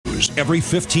News every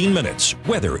 15 minutes,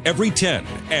 weather every 10,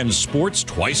 and sports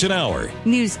twice an hour.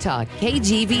 News Talk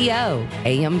KGVO,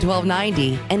 AM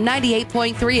 1290 and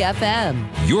 98.3 FM.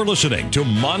 You're listening to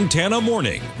Montana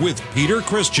Morning with Peter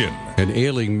Christian. An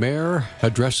ailing mayor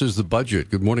addresses the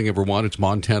budget. Good morning, everyone. It's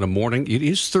Montana Morning. It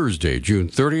is Thursday, June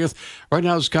 30th. Right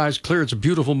now, the sky's clear. It's a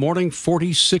beautiful morning,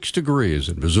 46 degrees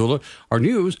in Missoula. Our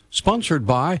news sponsored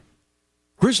by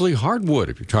Grizzly Hardwood.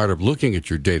 If you're tired of looking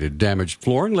at your dated damaged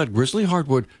flooring, let Grizzly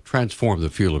Hardwood transform the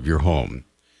feel of your home.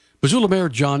 Missoula Mayor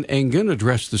John Engen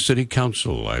addressed the city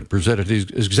council and presented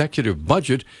his executive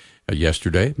budget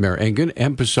yesterday. Mayor Engen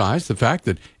emphasized the fact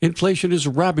that inflation is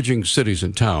ravaging cities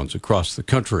and towns across the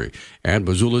country, and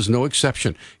Missoula is no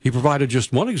exception. He provided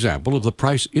just one example of the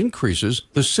price increases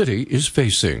the city is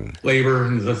facing. Labor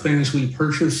and the things we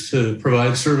purchase to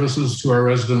provide services to our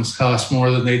residents cost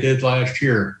more than they did last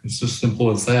year. It's as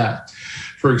simple as that.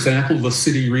 For example, the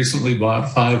city recently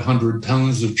bought 500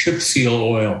 tons of chip seal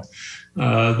oil.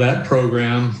 That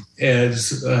program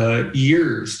adds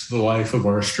years to the life of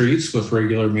our streets with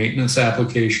regular maintenance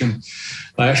application.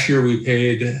 Last year, we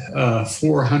paid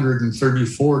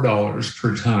 $434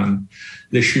 per ton.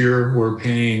 This year, we're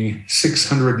paying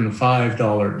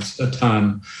 $605 a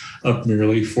ton, up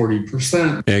nearly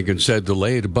 40%. Engen said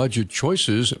delayed budget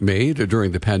choices made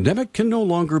during the pandemic can no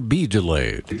longer be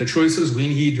delayed. The choices we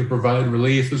need to provide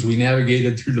relief as we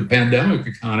navigated through the pandemic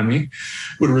economy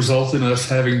would result in us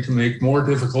having to make more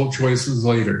difficult choices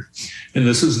later. And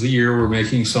this is the year we're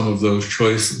making some of those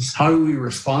choices. How do we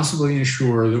responsibly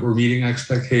ensure that we're meeting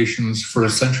expectations for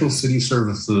essential city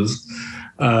services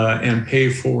and pay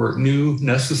for new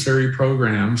necessary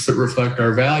programs that reflect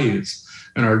our values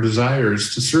and our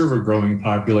desires to serve a growing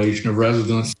population of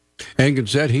residents? Engen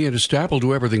said he and his staff will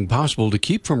do everything possible to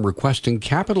keep from requesting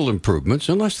capital improvements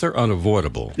unless they're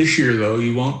unavoidable. This year, though,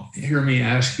 you won't hear me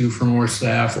ask you for more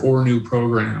staff or new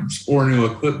programs or new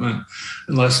equipment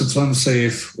unless it's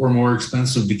unsafe or more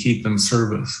expensive to keep in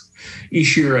service.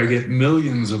 Each year, I get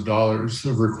millions of dollars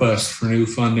of requests for new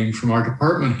funding from our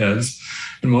department heads,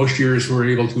 and most years we're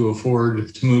able to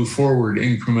afford to move forward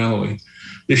incrementally.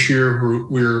 This year,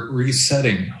 we're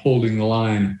resetting, holding the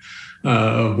line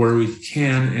where we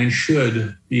can and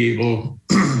should be able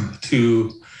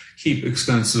to keep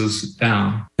expenses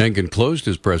down. Engen closed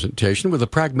his presentation with a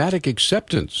pragmatic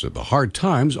acceptance of the hard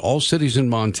times all cities in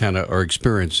Montana are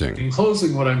experiencing. In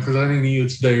closing, what I'm presenting to you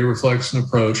today reflects an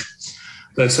approach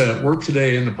that's at work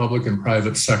today in the public and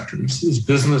private sectors. As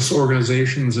business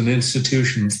organizations and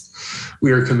institutions,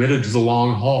 we are committed to the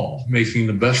long haul, making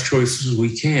the best choices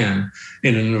we can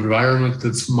in an environment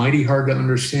that's mighty hard to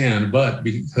understand. But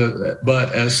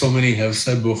as so many have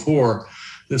said before,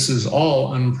 this is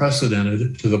all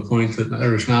unprecedented to the point that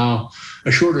there is now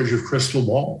a shortage of crystal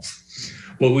balls.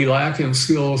 What we lack in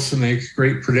skills to make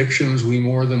great predictions, we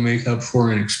more than make up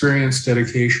for in experience,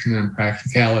 dedication, and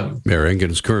practicality. Mayor Engen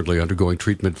is currently undergoing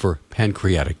treatment for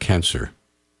pancreatic cancer.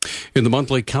 In the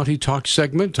monthly County Talk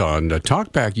segment on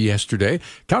Talkback yesterday,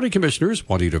 County Commissioners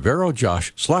Juanita Vero,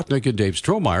 Josh Slotnick, and Dave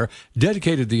Strohmeyer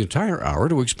dedicated the entire hour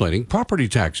to explaining property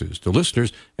taxes to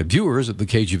listeners and viewers at the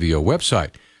KGVO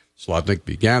website. Slotnick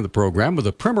began the program with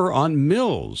a primer on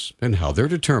mills and how they're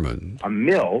determined. A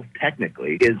mill,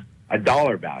 technically, is a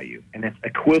dollar value, and it's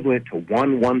equivalent to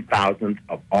 1/1000th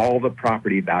of all the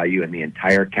property value in the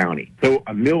entire county. So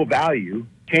a mill value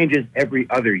changes every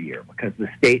other year because the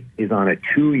state is on a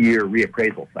 2-year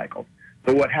reappraisal cycle.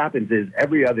 So what happens is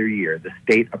every other year, the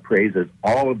state appraises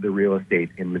all of the real estate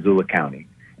in Missoula County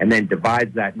and then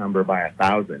divides that number by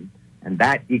 1,000, and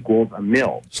that equals a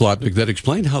mill. Slotnick then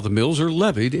explained how the mills are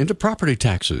levied into property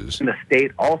taxes. And the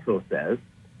state also says,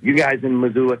 you guys in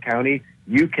Missoula County,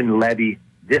 you can levy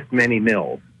this many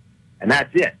mills, and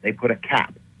that's it. They put a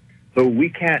cap. So we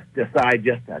can't decide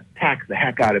just to tax the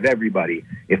heck out of everybody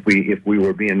if we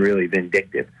were being really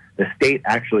vindictive. The state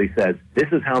actually says,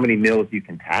 this is how many mills you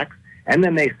can tax, and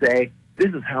then they say,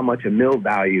 this is how much a mill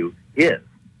value is.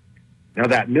 Now,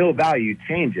 that mill value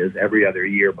changes every other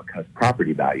year because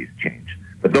property values change.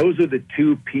 But those are the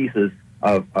two pieces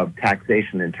of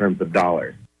taxation in terms of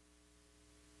dollars.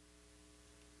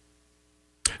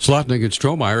 Slotnick and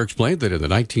Strohmeyer explained that in the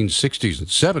 1960s and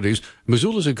 70s,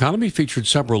 Missoula's economy featured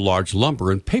several large lumber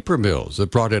and paper mills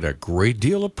that brought in a great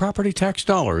deal of property tax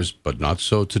dollars, but not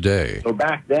so today. So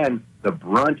back then, the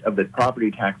brunt of the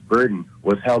property tax burden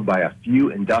was held by a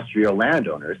few industrial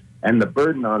landowners, and the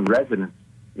burden on residents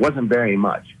wasn't very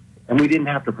much. And we didn't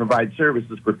have to provide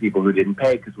services for people who didn't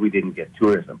pay because we didn't get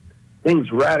tourism.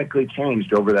 Things radically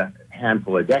changed over that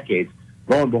handful of decades.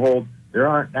 Lo and behold, there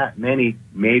aren't that many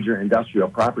major industrial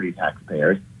property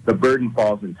taxpayers. The burden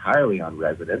falls entirely on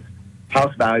residents.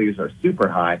 House values are super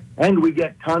high, and we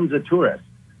get tons of tourists.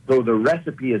 So the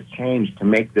recipe has changed to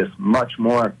make this much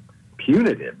more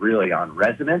punitive, really, on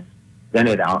residents than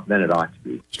it ought to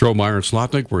be. Strohmeyer and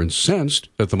Slotnick were incensed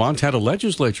that the Montana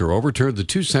legislature overturned the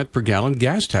 2-cent per gallon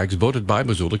gas tax voted by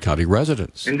Missoula County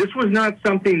residents. And this was not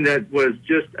something that was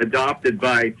just adopted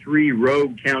by 3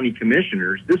 rogue county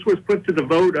commissioners. This was put to the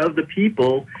vote of the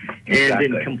people, and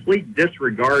in complete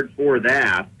disregard for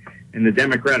that, in the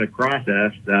democratic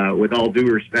process, with all due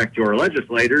respect to our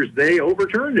legislators, they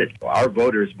overturned it. Our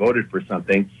voters voted for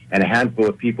something, and a handful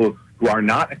of people who are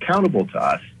not accountable to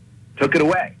us took it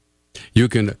away. You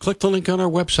can click the link on our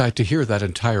website to hear that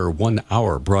entire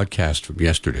 1-hour broadcast from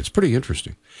yesterday. It's pretty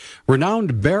interesting.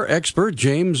 Renowned bear expert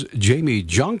Jamie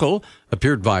Jonkel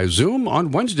appeared via Zoom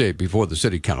on Wednesday before the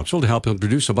City Council to help him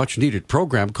produce a much-needed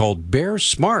program called Bear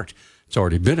Smart. It's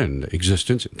already been in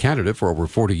existence in Canada for over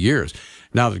 40 years.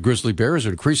 Now that grizzly bears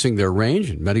are increasing their range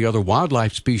and many other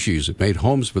wildlife species have made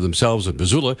homes for themselves in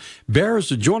Missoula,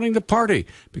 bears are joining the party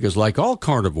because, like all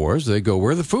carnivores, they go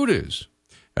where the food is.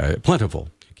 Plentiful.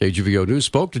 KGVO News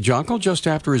spoke to Jonkel just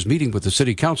after his meeting with the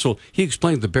City Council. He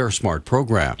explained the Bear Smart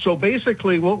program. So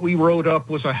basically what we wrote up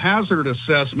was a hazard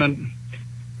assessment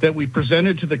that we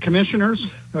presented to the commissioners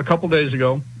a couple days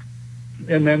ago,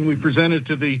 and then we presented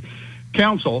to the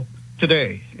council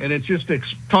today. And it just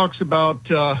talks about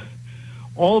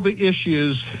all the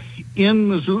issues in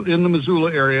the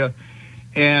Missoula area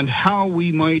and how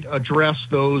we might address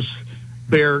those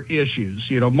bear issues.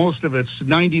 You know, most of it's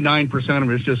 99%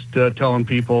 of it's just telling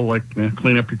people, like,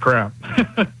 clean up your crap.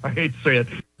 I hate to say it.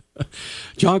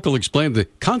 Jonkel explained the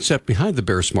concept behind the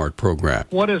Bear Smart program.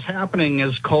 What is happening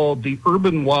is called the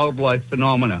urban wildlife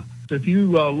phenomena. If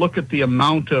you look at the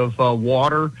amount of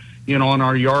water, you know, on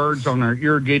our yards, on our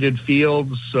irrigated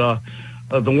fields, the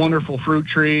wonderful fruit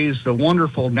trees, the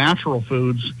wonderful natural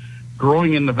foods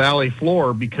growing in the valley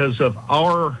floor because of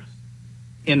our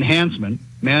enhancement,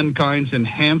 mankind's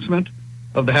enhancement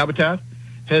of the habitat,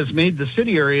 has made the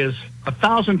city areas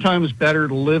 1,000 times better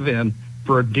to live in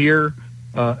for a deer,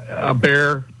 a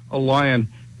bear, a lion,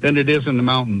 than it is in the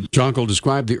mountains. Jonkel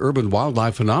described the urban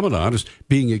wildlife phenomenon as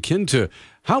being akin to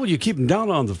how will you keep them down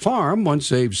on the farm once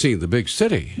they've seen the big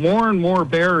city. More and more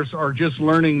bears are just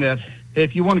learning that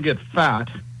if you want to get fat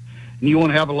and you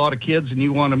want to have a lot of kids and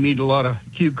you want to meet a lot of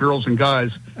cute girls and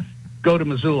guys, go to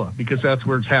Missoula because that's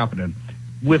where it's happening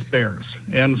with bears.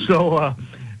 And so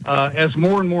as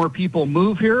more and more people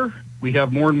move here, we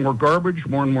have more and more garbage,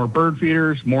 more and more bird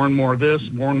feeders, more and more this,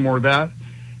 more and more that.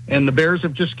 And the bears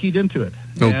have just keyed into it.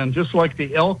 Oh. And just like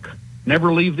the elk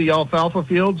never leave the alfalfa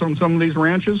fields on some of these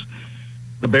ranches,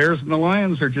 the bears and the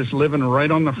lions are just living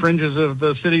right on the fringes of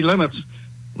the city limits,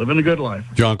 living a good life.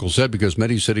 Jonkel said because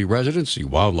many city residents see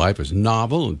wildlife as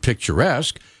novel and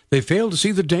picturesque, they fail to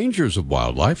see the dangers of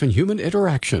wildlife and human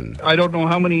interaction. I don't know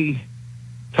how many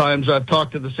times I've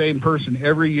talked to the same person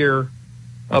every year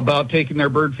about taking their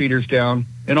bird feeders down,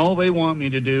 and all they want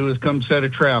me to do is come set a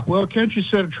trap. Well, can't you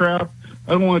set a trap?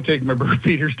 I don't want to take my bird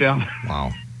feeders down.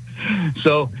 Wow.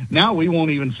 So now we won't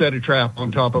even set a trap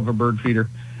on top of a bird feeder.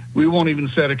 We won't even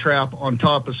set a trap on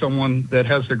top of someone that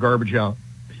has their garbage out.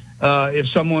 If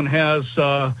someone has,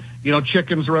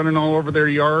 chickens running all over their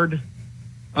yard,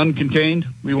 uncontained,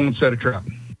 we won't set a trap.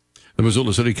 The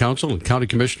Missoula City Council and county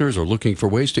commissioners are looking for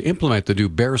ways to implement the new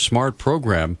Bear Smart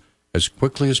program as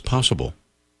quickly as possible.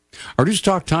 Our News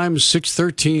Talk time is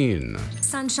 6:13.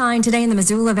 Sunshine today in the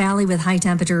Missoula Valley with high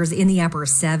temperatures in the upper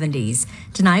 70s.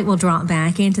 Tonight we'll drop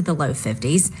back into the low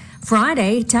 50s.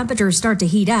 Friday, temperatures start to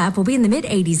heat up. We'll be in the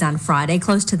mid-80s on Friday,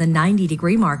 close to the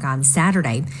 90-degree mark on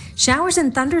Saturday. Showers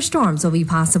and thunderstorms will be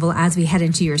possible as we head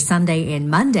into your Sunday and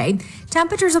Monday.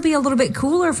 Temperatures will be a little bit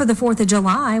cooler for the 4th of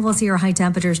July. We'll see our high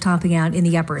temperatures topping out in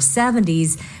the upper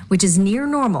 70s, which is near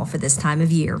normal for this time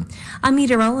of year. I'm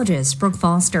meteorologist Brooke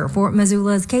Foster for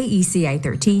Missoula's KECI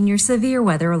 13, your severe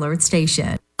weather alert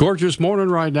station. Gorgeous morning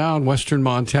right now in western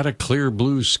Montana, clear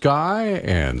blue sky,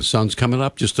 and the sun's coming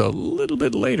up just a little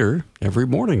bit later every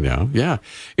morning now. Yeah,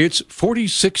 it's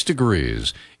 46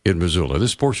 degrees in Missoula.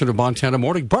 This portion of Montana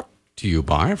Morning brought to you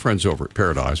by our friends over at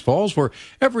Paradise Falls, where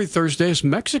every Thursday is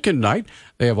Mexican night.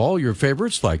 They have all your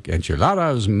favorites like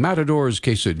enchiladas, matadors,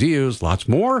 quesadillas, lots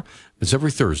more. It's every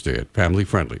Thursday at Family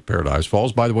Friendly Paradise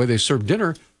Falls. By the way, they serve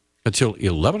dinner until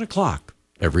 11 o'clock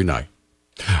every night.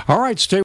 All right, stay